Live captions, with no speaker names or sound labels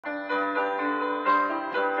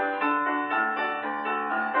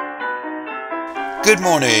Good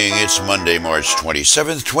morning. It's Monday, March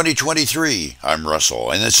 27th, 2023. I'm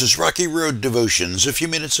Russell, and this is Rocky Road Devotions, a few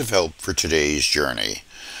minutes of help for today's journey.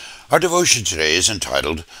 Our devotion today is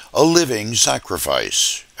entitled, A Living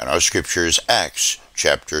Sacrifice, and our scripture is Acts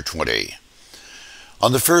chapter 20.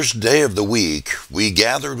 On the first day of the week, we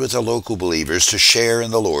gathered with the local believers to share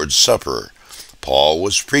in the Lord's Supper. Paul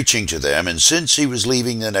was preaching to them, and since he was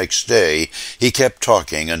leaving the next day, he kept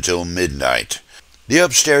talking until midnight. The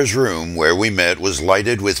upstairs room where we met was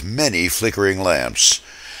lighted with many flickering lamps.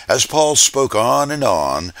 As Paul spoke on and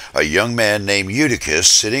on, a young man named Eutychus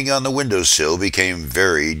sitting on the windowsill became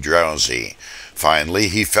very drowsy. Finally,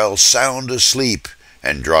 he fell sound asleep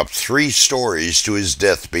and dropped 3 stories to his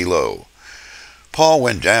death below. Paul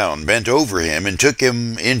went down, bent over him, and took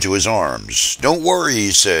him into his arms. "Don't worry,"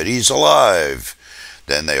 he said, "he's alive."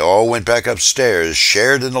 Then they all went back upstairs,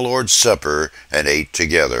 shared in the Lord's Supper, and ate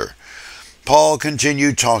together. Paul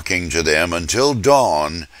continued talking to them until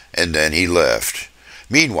dawn, and then he left.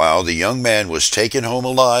 Meanwhile, the young man was taken home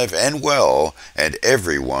alive and well, and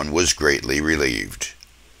everyone was greatly relieved.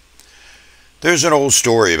 There's an old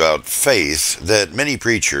story about faith that many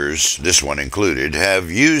preachers, this one included, have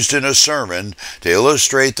used in a sermon to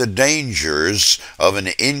illustrate the dangers of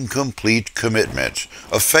an incomplete commitment,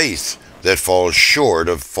 a faith that falls short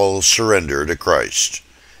of full surrender to Christ.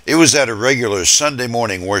 It was at a regular Sunday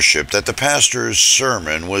morning worship that the pastor's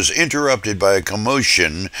sermon was interrupted by a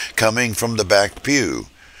commotion coming from the back pew.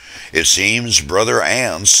 It seems Brother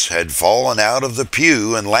Ants had fallen out of the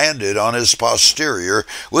pew and landed on his posterior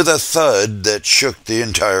with a thud that shook the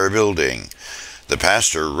entire building. The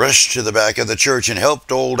pastor rushed to the back of the church and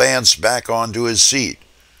helped old Ants back onto his seat.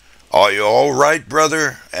 "Are you all right,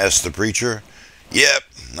 brother?" asked the preacher. "Yep,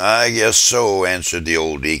 I guess so," answered the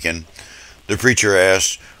old deacon. The preacher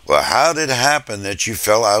asked, "Well, how did it happen that you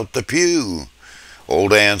fell out the pew?"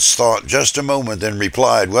 Old Ants thought just a moment, then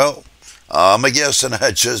replied, "Well, I'm a guessing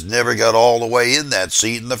I just never got all the way in that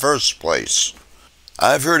seat in the first place."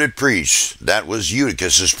 I've heard it preached that was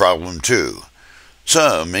Eutychus's problem too.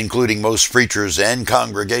 Some, including most preachers and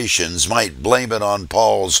congregations, might blame it on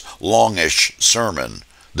Paul's longish sermon,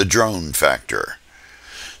 the drone factor.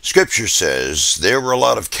 Scripture says there were a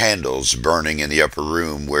lot of candles burning in the upper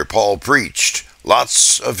room where Paul preached.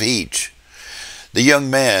 Lots of heat. The young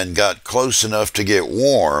man got close enough to get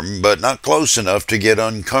warm, but not close enough to get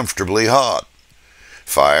uncomfortably hot.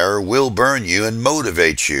 Fire will burn you and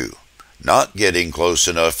motivate you. Not getting close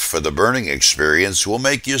enough for the burning experience will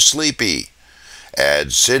make you sleepy.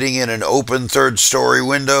 Add sitting in an open third-story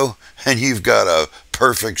window, and you've got a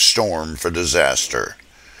perfect storm for disaster.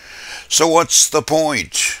 So what's the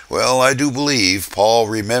point? Well, I do believe Paul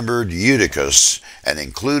remembered Eutychus and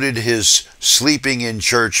included his sleeping in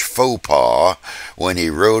church faux pas when he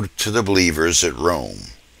wrote to the believers at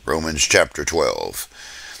Rome, Romans chapter 12.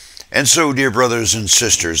 And so, dear brothers and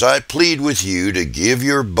sisters, I plead with you to give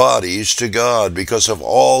your bodies to God because of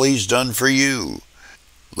all He's done for you.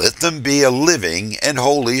 Let them be a living and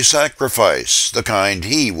holy sacrifice, the kind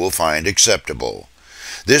He will find acceptable.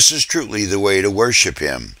 This is truly the way to worship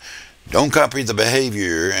Him. Don't copy the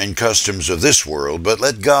behavior and customs of this world, but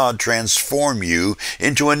let God transform you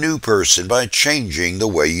into a new person by changing the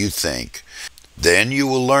way you think. Then you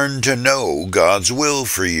will learn to know God's will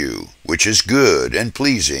for you, which is good and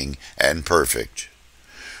pleasing and perfect.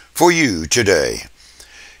 For you today,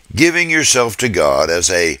 giving yourself to God as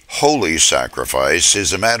a holy sacrifice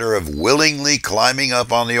is a matter of willingly climbing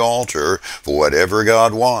up on the altar for whatever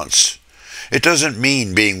God wants. It doesn't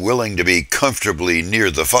mean being willing to be comfortably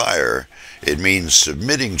near the fire. It means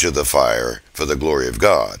submitting to the fire for the glory of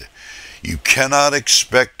God. You cannot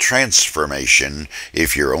expect transformation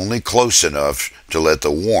if you're only close enough to let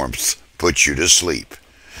the warmth put you to sleep.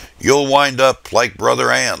 You'll wind up like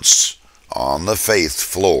Brother Ants on the faith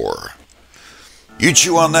floor. You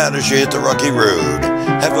chew on that as you hit the rocky road.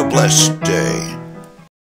 Have a blessed day.